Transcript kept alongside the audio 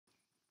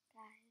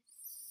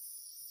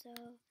So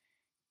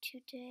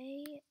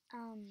today,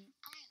 I'm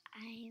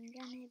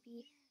gonna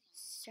be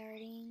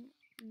starting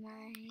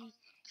my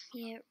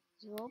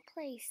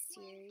roleplay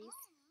series.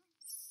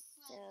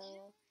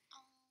 So,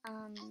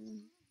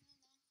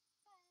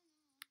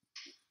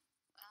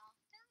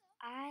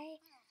 I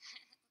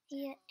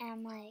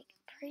am like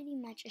pretty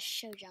much a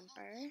show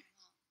jumper.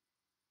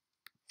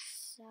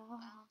 So,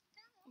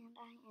 and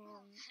I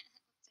am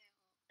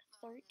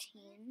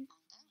 13,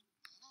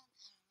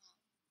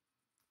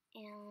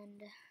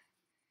 and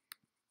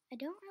I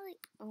don't really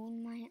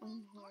own my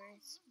own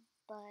horse,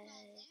 but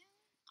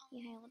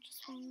we'll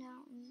just find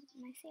out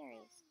in my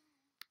series.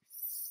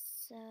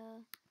 So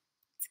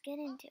let's get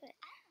into it.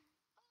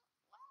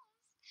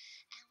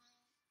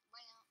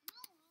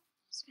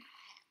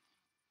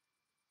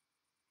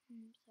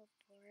 I'm so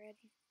bored.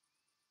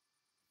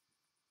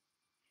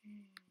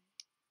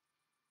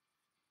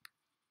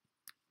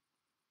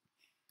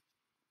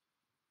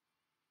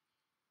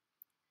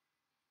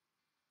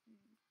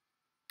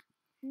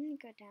 I'm gonna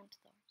go down to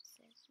the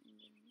horses and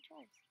do my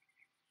chores.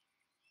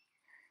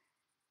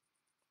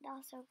 And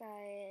also,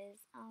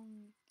 guys,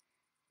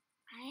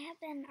 I have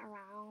been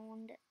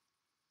around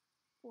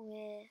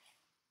in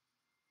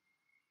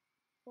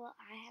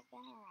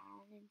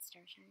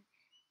Starshine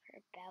for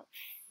about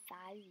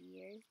 5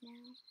 years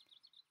now,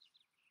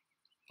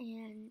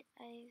 and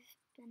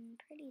I've been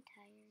pretty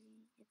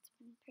tiring. It's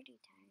been pretty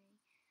tiring.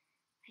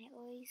 I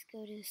always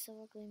go to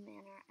Silver Glue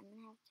Manor. I'm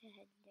gonna have to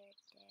head there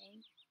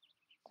today,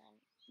 but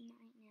not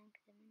right now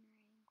because I'm in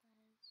riding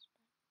clothes.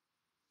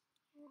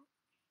 But yeah,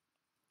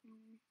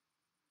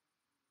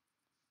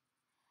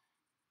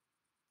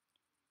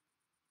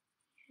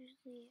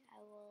 usually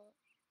I will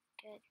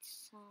get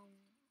some.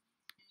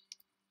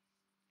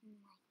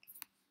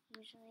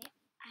 Usually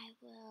I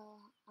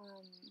will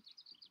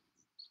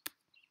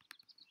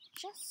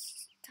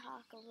just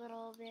talk a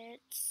little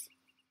bit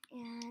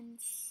and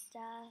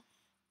stuff.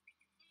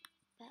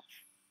 But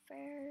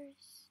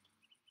first,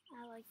 I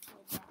like to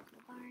walk to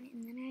the barn,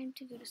 and then I have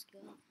to go to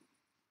school.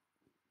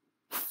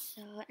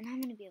 So, and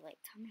I'm gonna be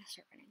late, so I'm gonna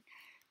start running.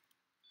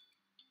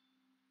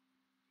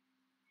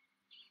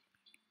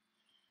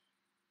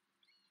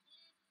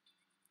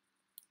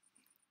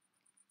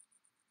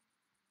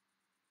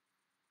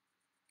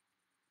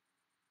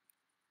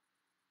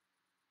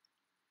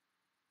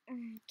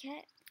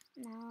 Okay,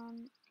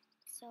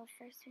 so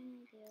first thing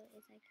I do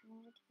is I come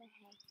over to the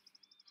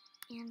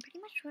hay, and pretty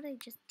much what I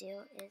just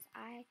do is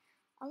I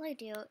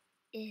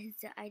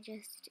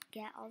just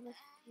get all the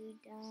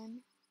food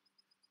done,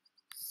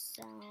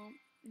 so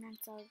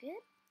that's all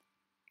good.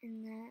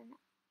 And then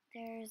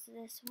there's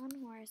this one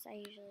horse I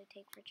usually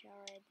take for trail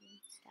rides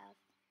and stuff.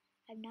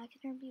 I'm not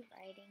gonna be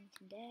riding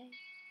today,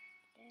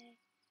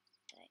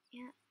 but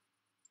yeah.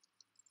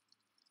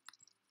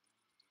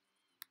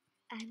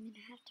 I'm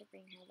gonna have to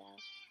bring her though,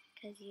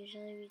 because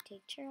usually we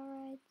take trail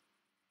rides.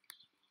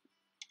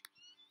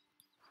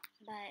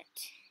 But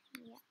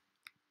yeah,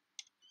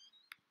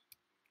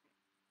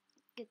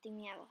 good thing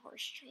we have a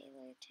horse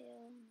trailer too.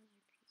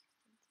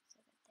 Those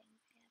are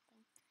pretty expensive, so good thing we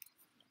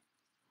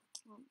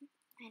have them.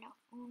 I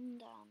don't own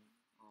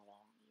at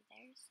all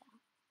either, so.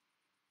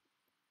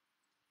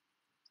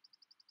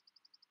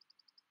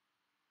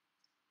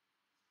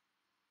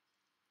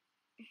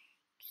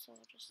 So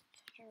we'll just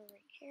put her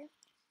right here,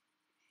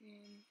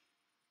 and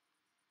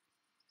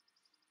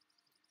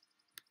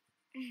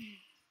I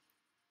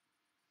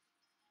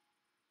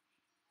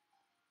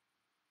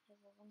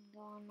will go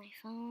on my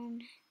phone.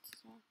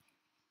 So,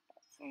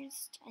 but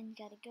first I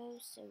gotta go.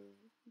 So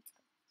let's go.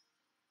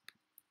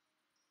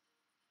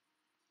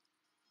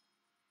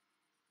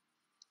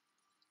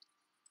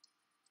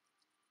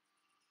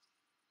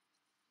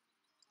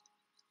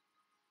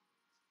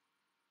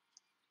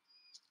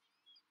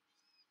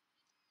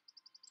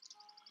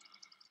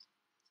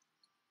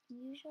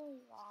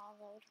 Usually while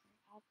I load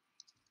her up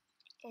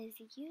is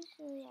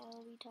usually I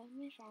will be talking to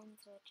my friends,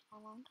 which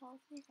I'm on call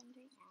with my friends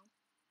right now.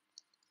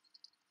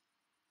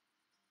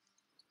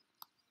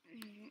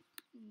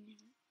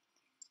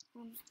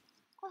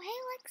 Oh hey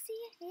Lexi,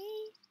 hey.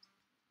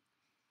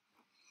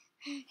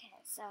 Okay,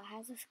 so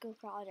how's the school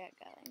project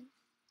going?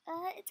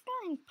 It's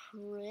going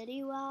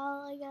pretty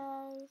well, I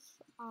guess.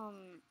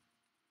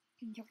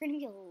 You're gonna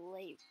be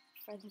late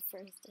for the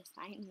first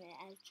assignment,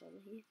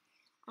 actually.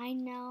 I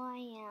know I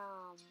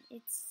am.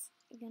 It's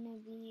gonna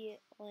be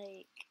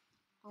like,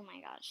 oh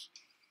my gosh.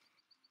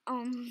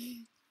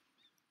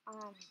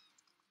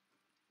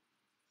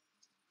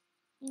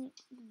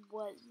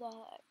 What the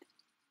heck?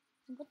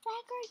 What the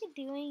heck are you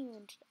doing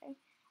even today?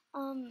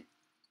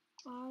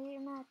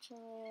 You're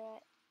naturally,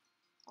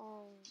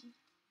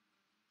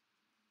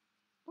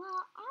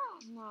 well, I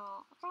don't know.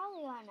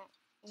 Probably on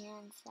an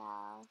aunt's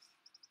house.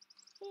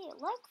 Hey,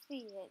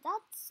 Lexi,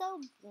 that's so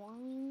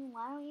boring.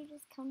 Why don't you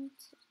just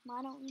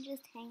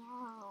hang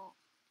out?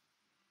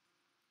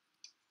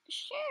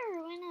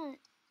 Sure, why not?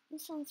 It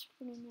sounds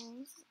pretty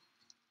nice.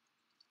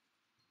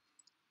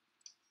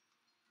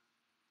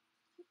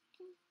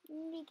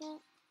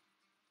 Okay.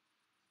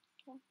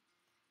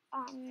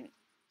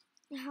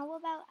 How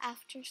about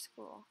after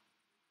school?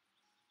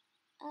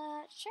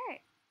 Sure.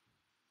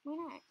 Why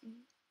not?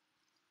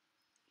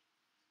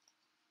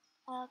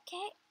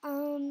 Okay,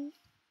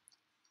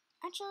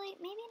 actually,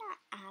 maybe not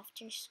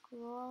after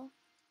school.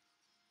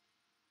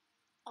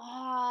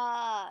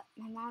 My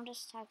mom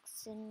just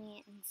texted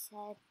me and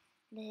said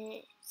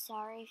that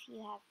sorry if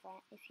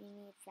you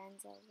need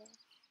friends over,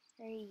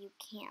 or you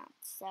can't.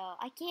 So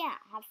I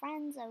can't have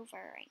friends over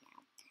right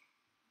now.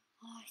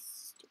 Oh,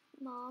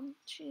 stupid mom.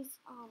 She's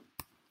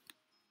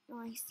Oh,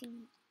 I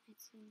seen her.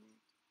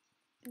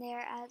 They're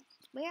at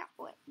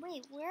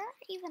wait, where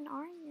even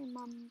are your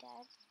mom and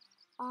dad?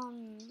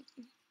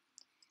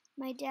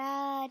 My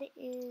dad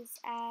is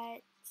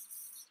at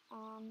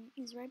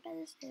he's right by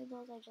the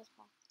stables. I just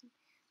passed him.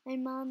 My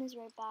mom is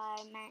right by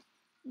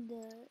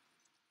the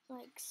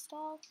like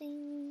stall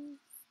thing.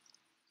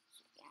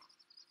 So,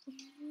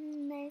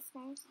 yeah, nice.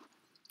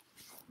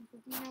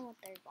 You know what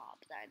their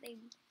jobs are?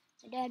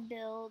 My dad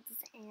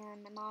builds,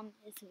 and my mom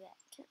is a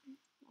vet, a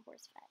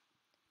horse vet.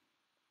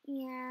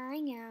 Yeah, I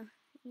know.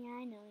 Yeah,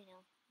 I know.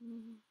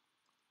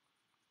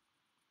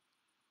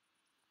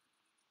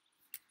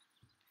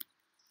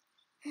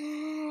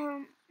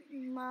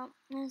 Well,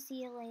 I'll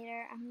see you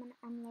later.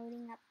 I'm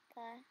loading up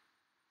the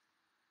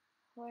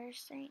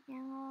horse right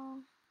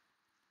now.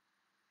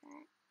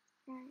 Right,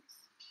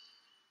 nice.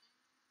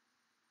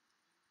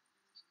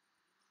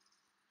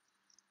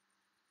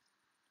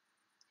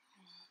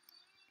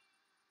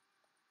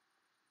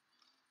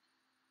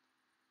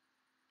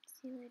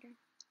 See you later.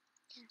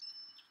 Yeah.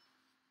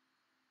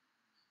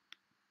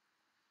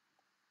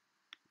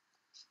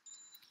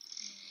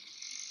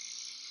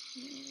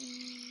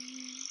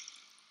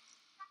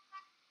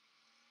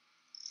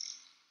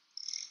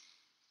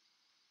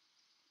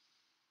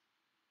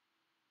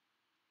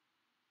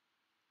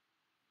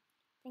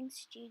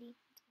 Thanks, Judy.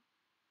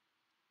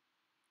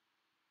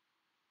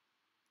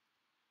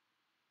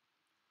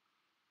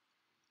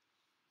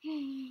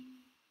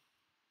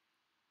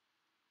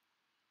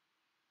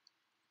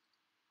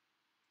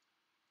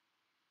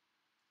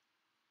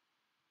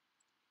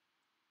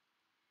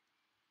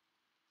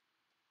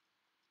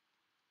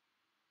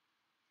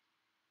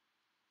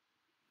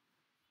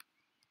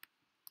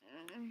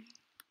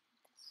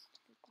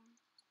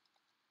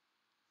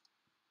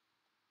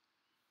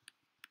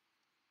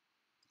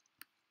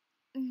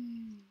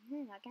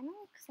 That kind of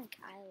looks like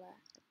Isla.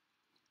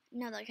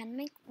 No, that kind of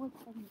looks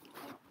like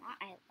Michaela,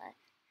 not Isla.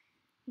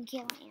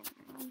 Michaela and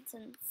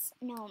nonsense.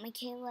 No,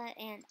 Michaela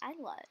and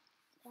Isla.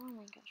 Oh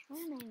my gosh, why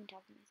am I even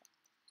talking to myself?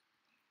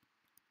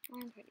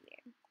 I'm pretty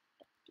weird,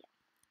 but yeah.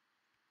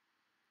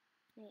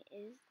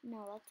 Wait,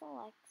 no, that's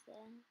Alexa.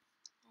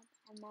 That's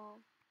Emma.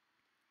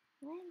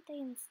 Why aren't they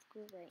in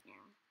school right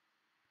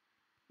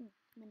now?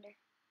 Wonder.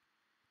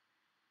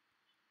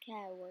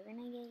 Okay, we're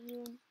gonna get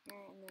you,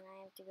 and then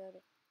I have to go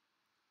to.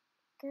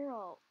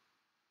 Girl,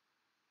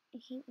 I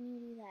hate when you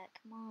do that.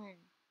 Come on,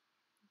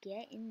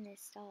 get in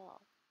this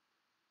stall.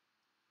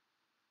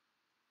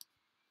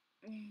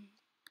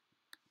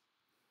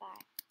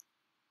 Bye.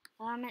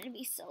 Oh, I'm gonna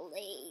be so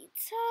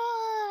late.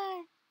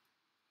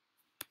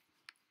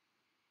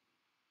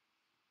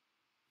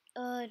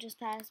 Oh, I just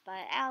passed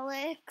by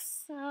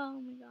Alex.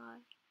 Oh my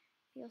gosh.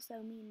 I feel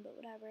so mean, but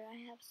whatever. I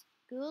have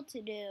school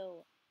to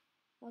do.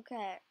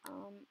 Okay,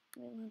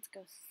 wait, let's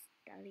go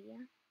study.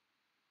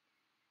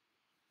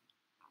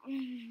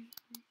 Okay.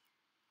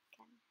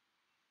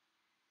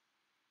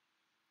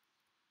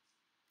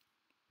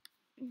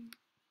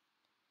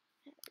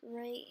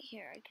 Right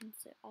here,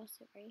 I'll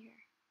sit right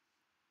here.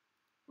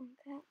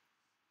 Okay.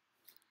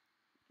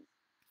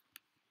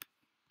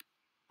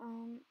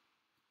 Um.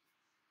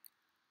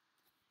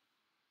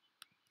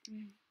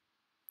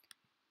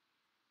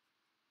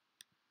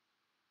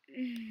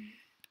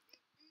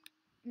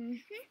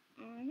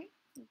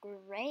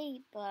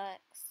 Great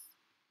books.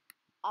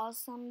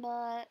 Awesome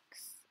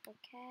books.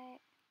 Okay.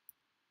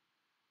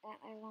 That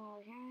is one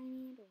over here I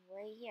need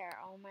right here.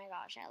 Oh my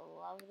gosh, I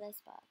love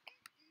this book.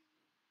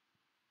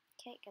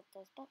 Okay, get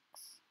those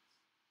books.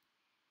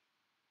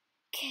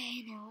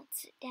 Okay, now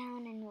let's sit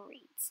down and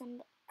read some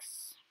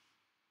books.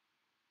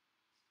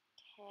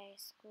 Okay,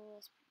 school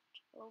is pretty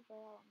much over.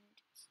 Let me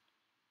just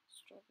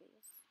store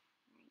these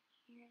right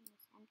here in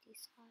this empty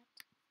slot.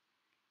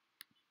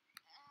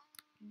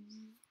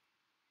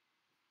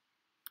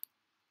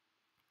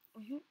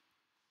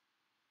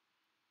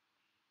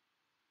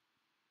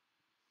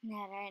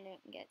 That I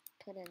didn't get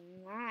put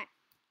in that.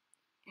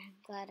 I'm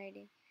glad I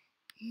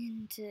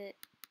didn't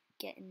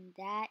get in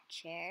that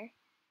chair.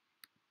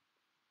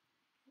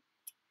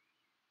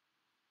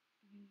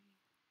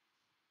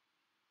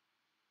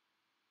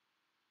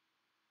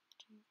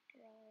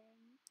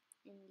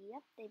 And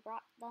yep, they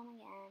brought them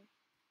again.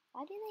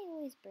 Why do they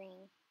always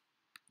bring?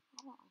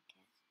 I don't like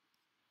it.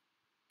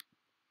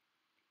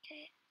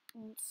 Okay,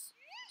 let's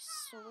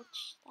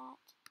switch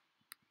that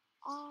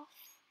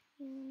off.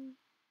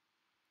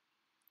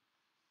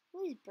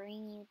 Always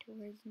bring you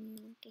towards me.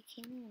 Like I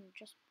can't even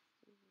just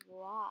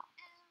walk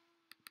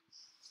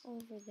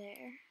over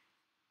there.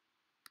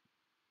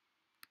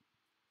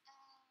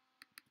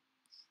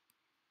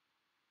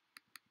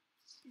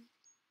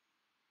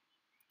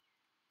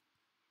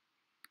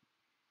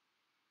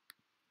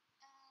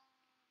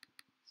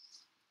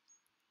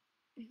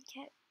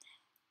 Okay.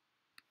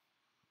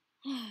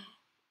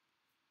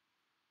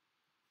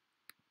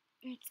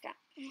 Let's go.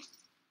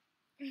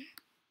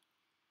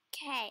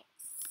 Okay,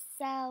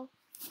 so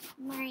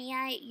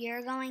Maria,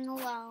 you're going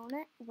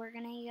alone. We're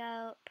gonna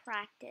go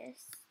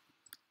practice,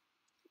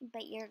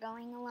 but you're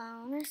going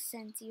alone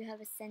since you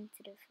have a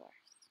sensitive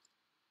horse.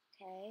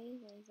 Okay,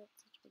 why is that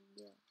such a big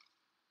deal?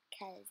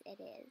 Because it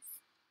is.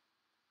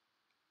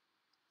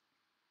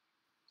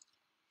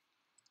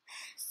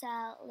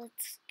 So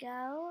let's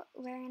go.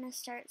 We're gonna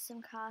start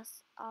some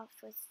cross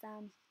off with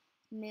some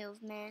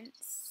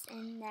movements,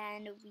 and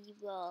then we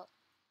will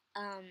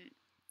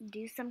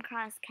do some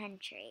cross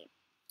country.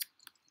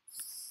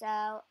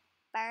 So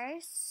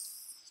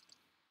first,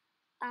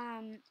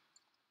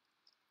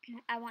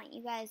 I want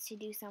you guys to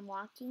do some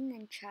walking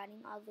and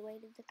trotting all the way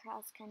to the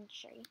cross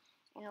country,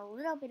 and a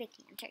little bit of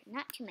canter.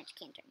 Not too much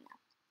cantering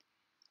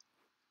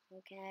though.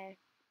 Okay.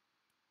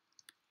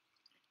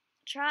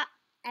 Trot,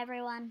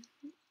 everyone.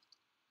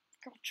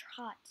 Girl,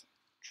 trot.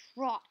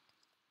 Trot.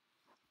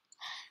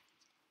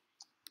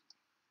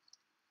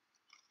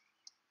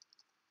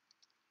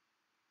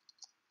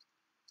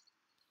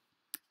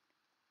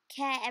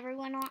 Okay,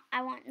 everyone,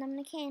 I want them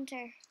to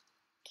canter.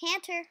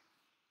 Canter.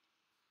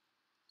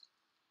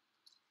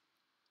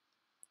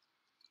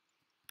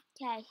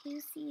 Okay, who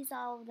sees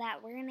all of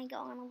that? We're going to go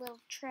on a little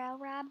trail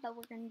ride, but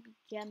we're going to be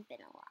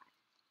jumping a lot.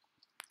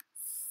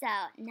 So,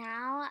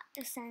 now,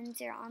 since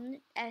you're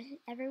on,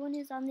 everyone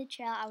who's on the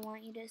trail, I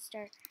want you to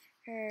start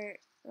her,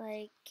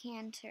 like,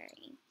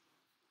 cantering.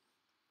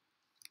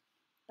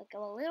 But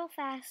go a little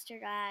faster,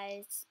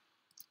 guys.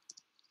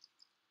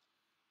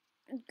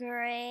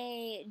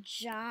 Great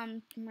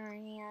jump,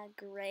 Maria.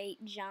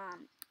 Great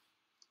jump.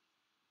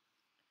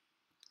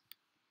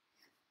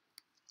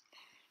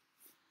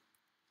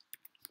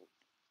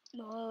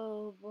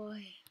 Oh,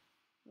 boy.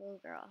 Little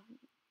girl.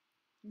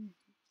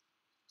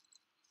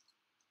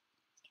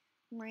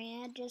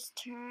 Maria, just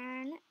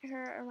turn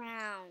her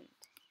around.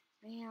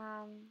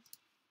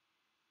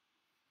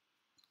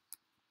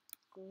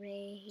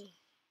 Great.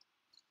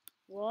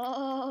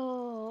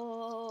 Whoa.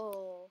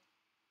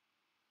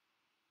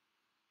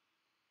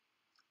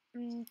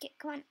 Okay,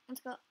 come on,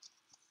 let's go.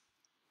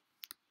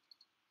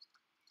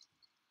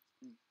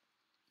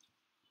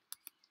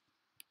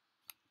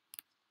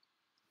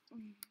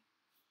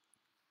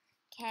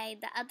 Okay,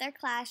 the other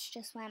class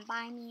just went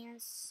by me,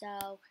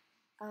 so,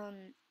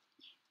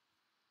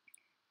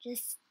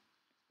 just,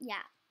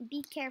 yeah,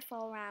 be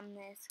careful around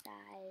this,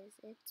 guys.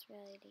 It's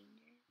really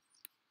dangerous.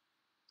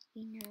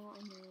 I know.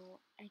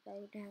 I go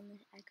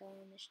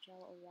on this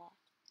trail a lot.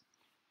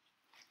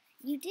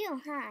 You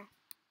do, huh?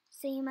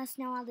 So you must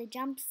know all the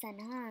jumps then,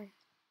 huh?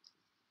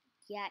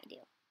 Yeah, I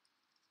do.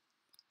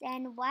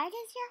 Then why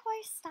does your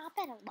horse stop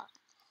at a lot?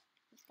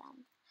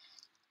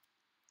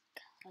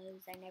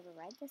 Because I never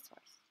ride this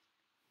horse.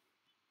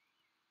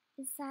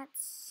 Is that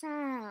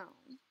so?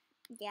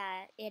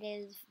 Yeah, it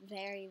is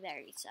very,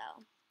 very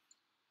so.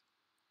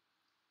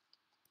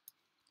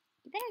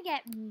 You better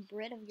get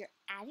rid of your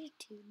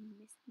attitude,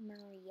 Miss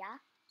Maria.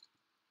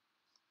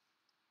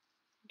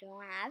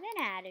 Don't have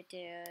an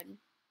attitude.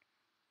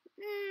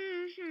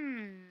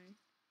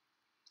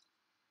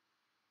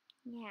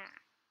 Yeah.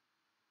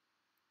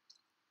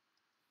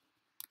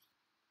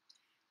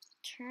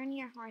 Turn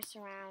your horse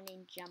around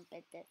and jump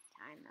it this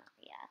time,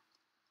 Maria.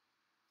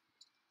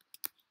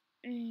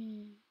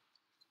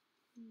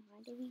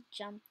 Why did we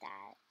jump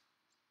that?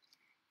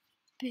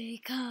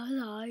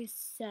 Because I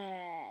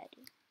said.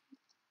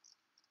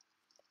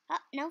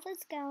 Oh,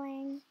 Nova's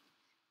going.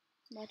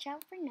 Watch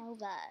out for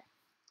Nova.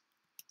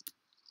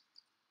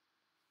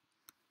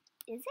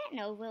 Isn't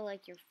Nova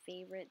like your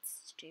favorite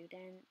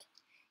student?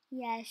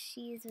 Yes,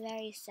 she's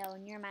very so,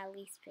 and you're my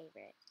least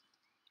favorite.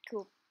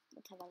 Cool.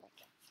 Let's have a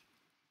look.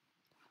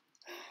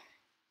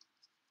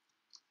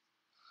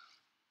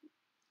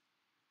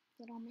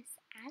 Little Miss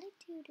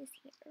Attitude is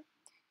here.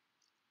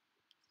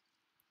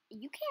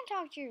 You can't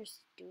talk to your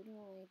student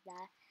like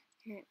that,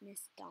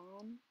 Miss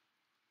Dawn.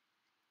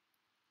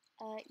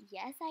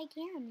 Yes I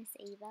can, Miss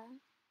Ava.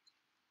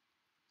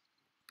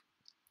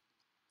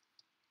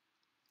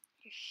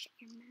 Just shut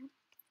your mouth.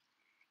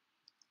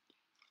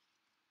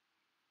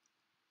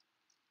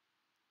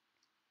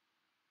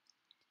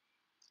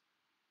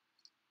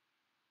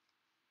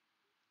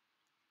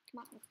 Come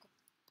on, let's go.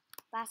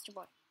 Faster,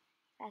 boy.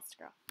 Faster,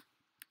 girl.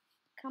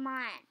 Come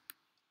on.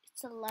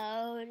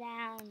 Slow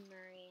down,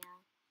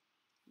 Maria.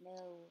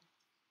 No.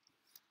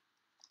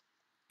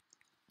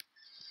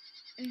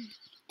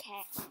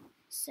 Okay,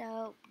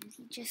 so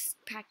we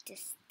just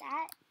practiced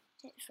that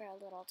for a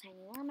little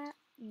tiny warm-up.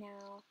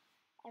 Now,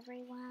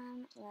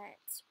 everyone,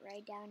 let's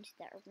ride down to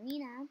the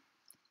arena,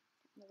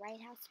 the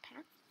White House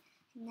path,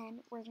 and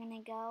then we're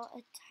gonna go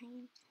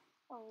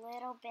a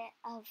little bit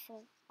of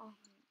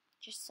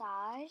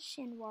dressage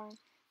and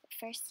but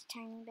first a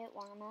tiny bit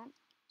warm-up.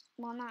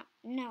 Well, we're not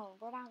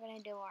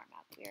gonna do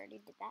warm-up. We already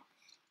did that.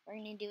 We're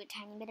gonna do a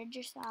tiny bit of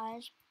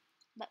dressage.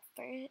 But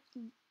first,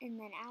 and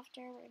then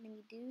after, we're going to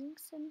be doing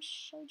some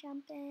show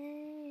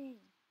jumping.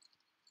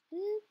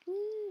 Whoop,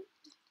 whoop.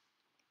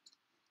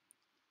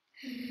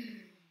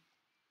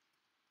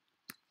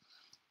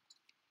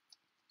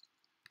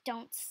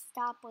 Don't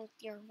stop with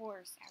your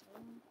horse,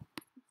 everyone.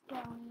 It's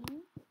going.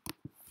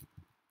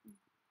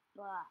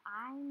 But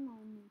I'm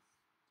only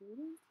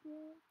student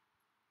here.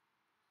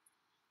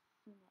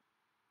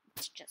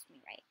 It's just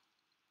me, right?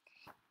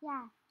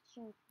 Yeah,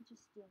 sure,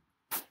 just you.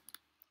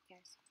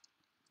 Yes.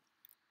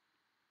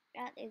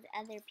 There's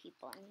other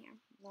people in here.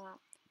 Well,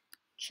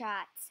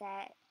 trot,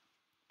 set,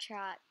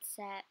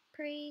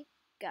 pre,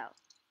 go.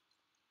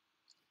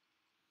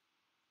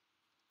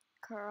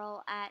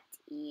 Curl at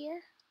E,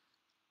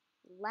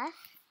 left.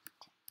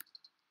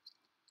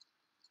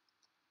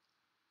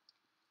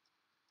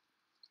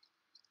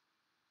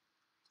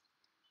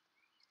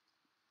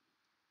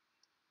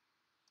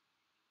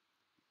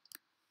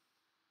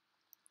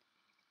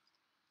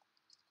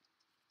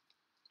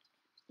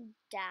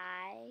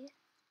 Die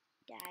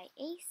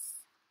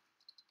ace.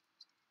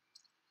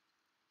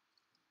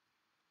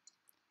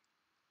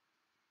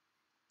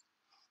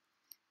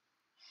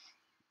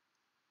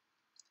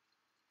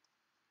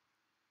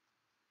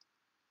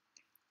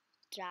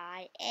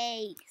 Die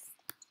ace.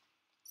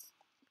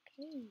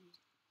 Okay.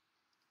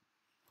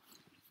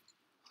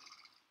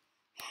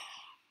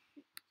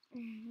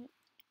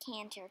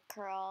 Canter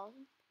curl.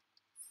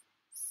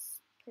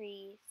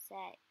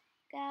 Preset,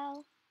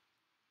 go.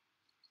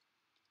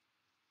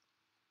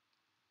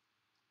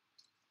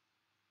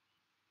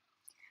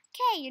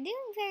 Okay, you're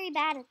doing very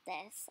bad at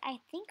this. I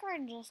think we're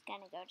just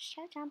gonna go to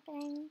show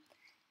jumping.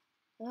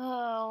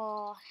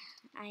 Oh,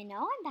 I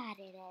know I'm bad at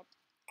it,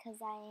 because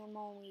I am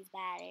always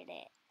bad at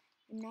it.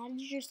 I'm not a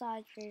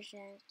dressage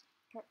person.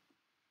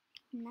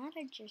 I'm not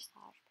a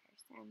dressage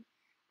person.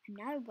 I'm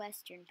not a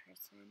Western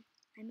person.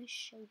 I'm a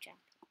show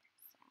jumping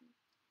person.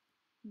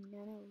 I'm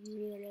not a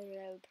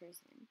real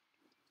person.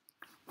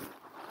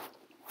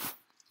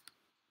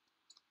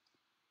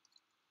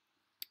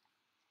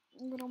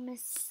 Little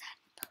miss,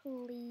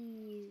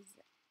 please.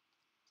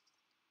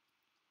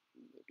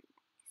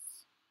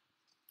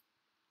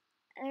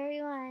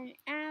 Everyone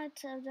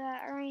out of the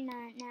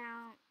arena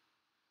now.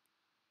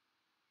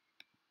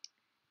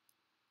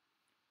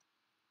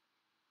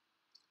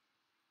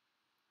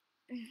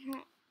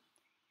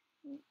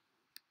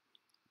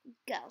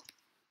 Go.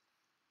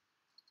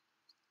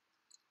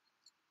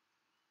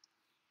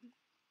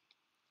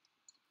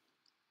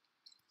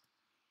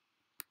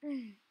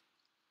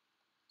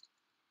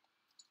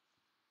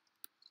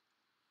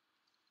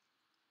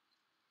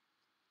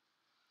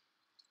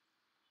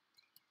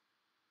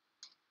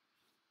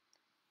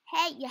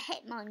 Hey, you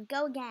hitmon,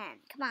 go again.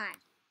 Come on.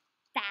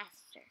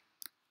 Faster.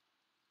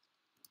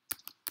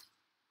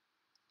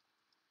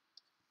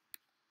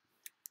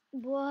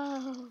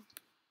 Whoa.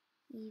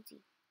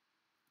 Easy.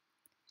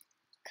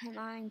 Come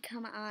on.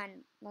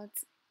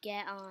 Let's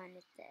get on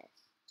with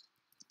this.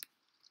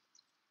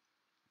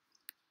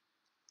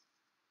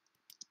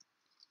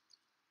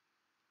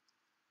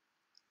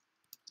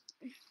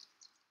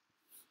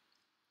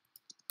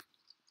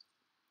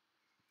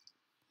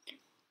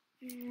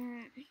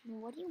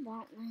 What do you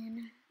want,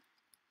 Lynn?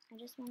 I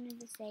just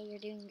wanted to say you're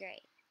doing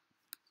great.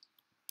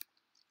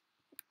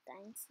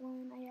 Thanks,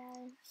 Lynn, I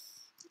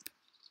guess.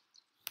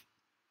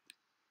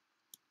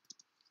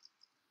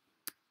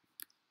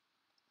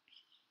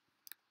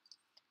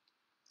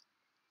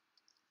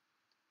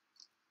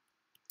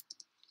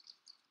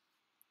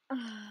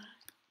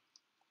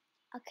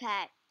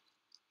 Okay.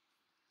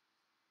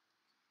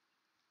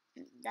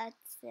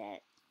 That's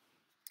it.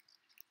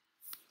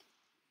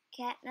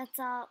 Okay, that's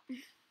all.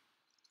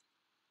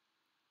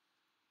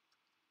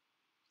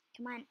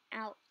 Come on,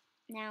 out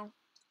now.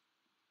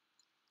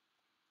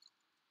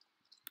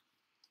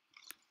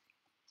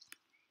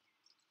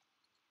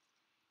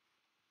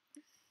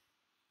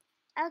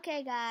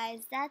 Okay,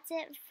 guys, that's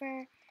it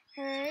for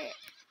her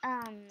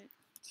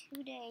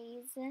 2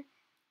 days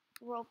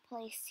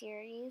roleplay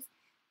series.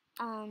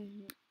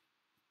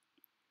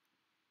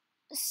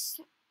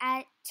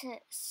 At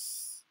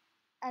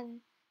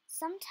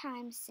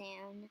sometime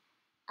soon,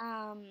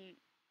 I'm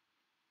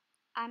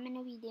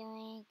gonna be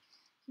doing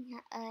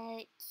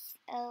a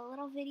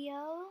little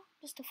video,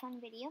 just a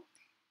fun video,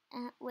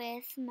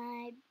 with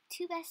my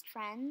 2 best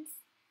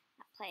friends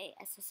that play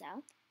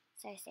SSO,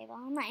 so I stay well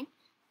online.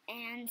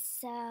 And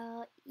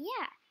so,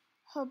 yeah,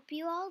 hope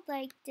you all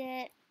liked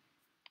it.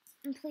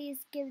 And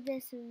please give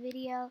this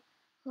video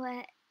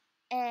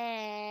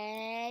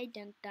a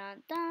dun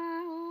dun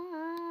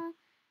dun.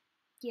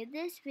 Give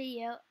this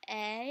video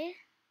a.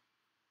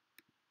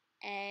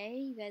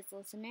 You guys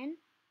listening?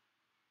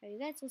 Are you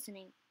guys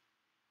listening?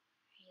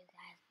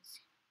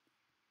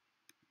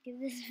 Give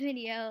this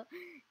video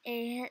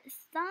a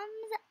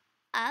thumbs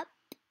up,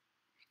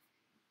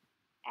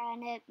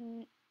 and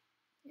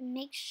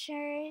make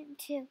sure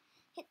to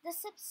hit the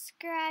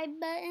subscribe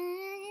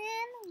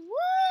button.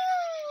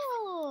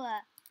 Woo!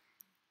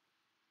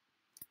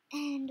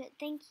 And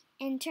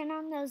turn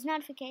on those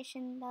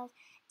notification bells.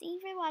 Thank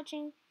you for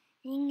watching,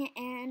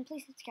 and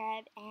please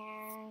subscribe,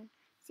 and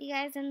see you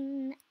guys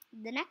in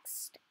the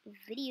next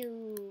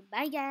video.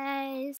 Bye, guys.